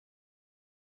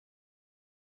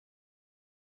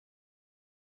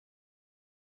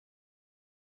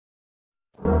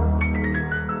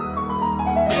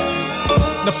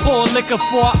The pour liquor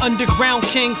for our underground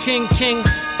kings.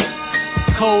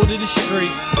 Cold of the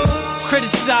street.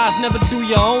 Criticize, never do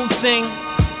your own thing.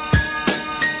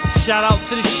 Shout out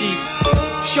to the sheep.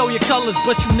 Show your colors,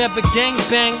 but you never gang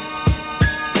bang.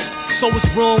 So what's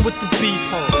wrong with the beef?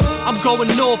 I'm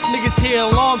going north, niggas hear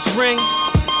alarms ring.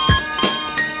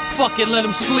 Fuck it, let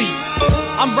them sleep.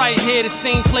 I'm right here, the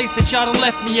same place that y'all done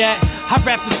left me at. I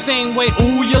rap the same way,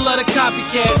 ooh, you love the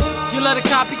copycats. You love the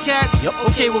copycats? Yep.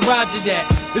 Okay, well, roger that.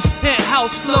 This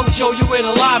penthouse flow, Joe, you where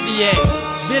the lobby at.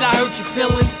 Did I hurt your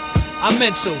feelings? I'm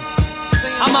mental.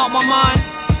 I'm out my mind,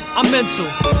 I'm mental.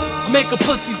 Make a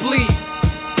pussy bleed,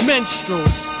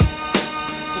 menstruals.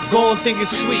 So go and think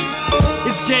it's sweet.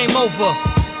 It's game over,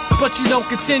 but you don't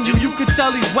continue. You can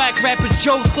tell these whack rappers,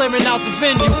 Joe's clearing out the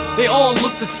venue. They all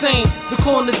look the same, the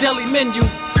corner deli menu.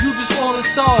 You just falling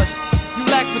stars, you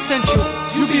lack potential.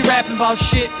 You be rapping about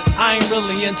shit that I ain't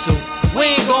really into.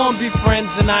 We ain't gonna be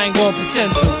friends and I ain't gonna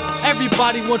pretend to.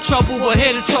 Everybody want trouble, but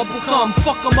here the trouble come.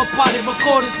 Fuck them up out they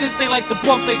recording since they like to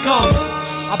bump their gums.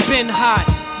 I been hot,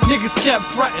 niggas kept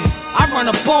frontin'. I run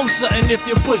a bomb something if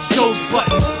you push Joe's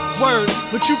buttons. Word,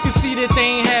 but you can see that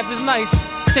they ain't half as nice.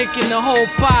 Taking the whole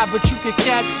pie, but you can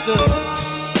catch the...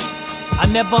 I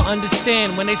never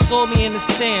understand when they saw me in the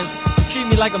stands. Treat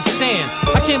me like I'm Stan.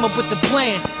 I came up with the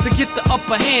plan to get the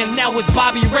upper hand. Now it's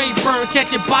Bobby Rayburn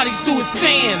catching bodies through his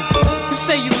fans. You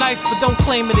say you nice, but don't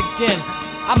claim it again.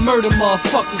 I murder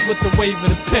motherfuckers with the wave of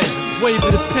the pen. Wave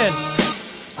of the pen.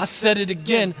 I said it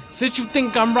again. Since you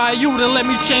think I'm Ryu, then let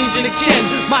me change it again.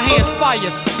 My hands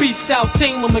fire, beast out,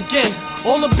 tame them again.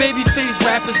 All the babyface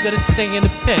rappers better stay in the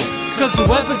pen. Cause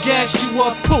whoever gassed you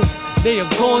up, poof, they are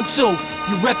gone too.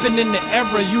 You reppin' in the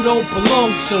era you don't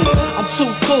belong to. I'm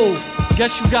too cool,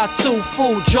 guess you got too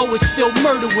fool. Joe is still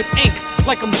murdered with ink,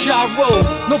 like I'm Ja Rule.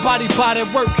 Nobody buy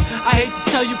that work, I hate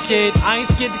to tell you kid. I ain't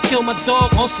scared to kill my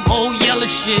dog on some old yellow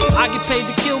shit. I get paid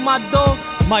to kill my dog,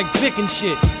 Mike Vick and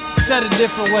shit. Said a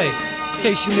different way, in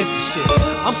case you missed the shit.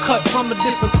 I'm cut from a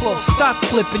different cloth, stop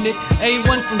clipping it.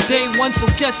 A1 from day one, so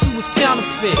guess who was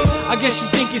counterfeit? I guess you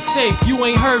think it's safe, you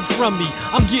ain't heard from me.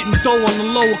 I'm getting dough on the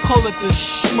lower, call it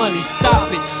the money.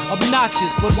 Stop it,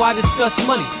 obnoxious, but why discuss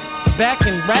money? Back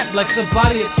and rap like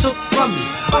somebody it took from me.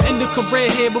 I end a career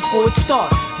here before it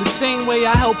start. The same way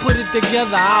I help put it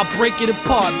together, I'll break it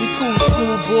apart. Be cool,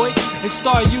 schoolboy, and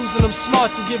start using them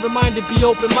smarts. So get reminded, be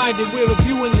open-minded, we're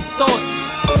reviewing your thoughts.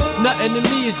 Nothing to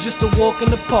me is just a walk in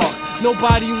the park.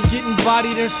 Nobody who's getting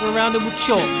bodied and surrounded with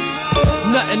chalk.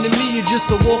 Nothing to me is just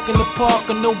a walk in the park.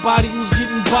 Or nobody who's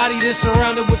getting bodied and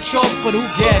surrounded with chalk. But who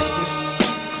gassed you?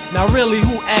 Now really,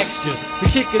 who asked you? The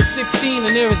kick is 16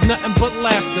 and there is nothing but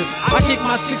laughter. I kick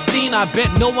my 16, I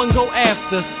bet no one go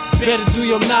after. Better do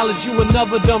your knowledge, you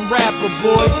another dumb rapper,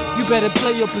 boy. You better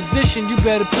play your position, you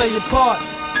better play your part.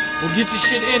 Or get your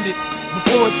shit ended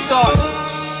before it starts.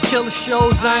 Killer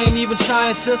shows, I ain't even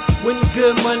trying to win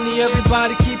good money,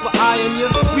 everybody keep an eye on you.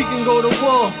 We can go to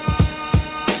war.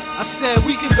 I said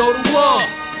we can go to war.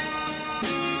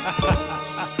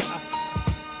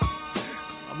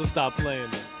 I'm gonna stop playing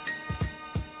that.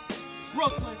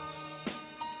 Brooklyn.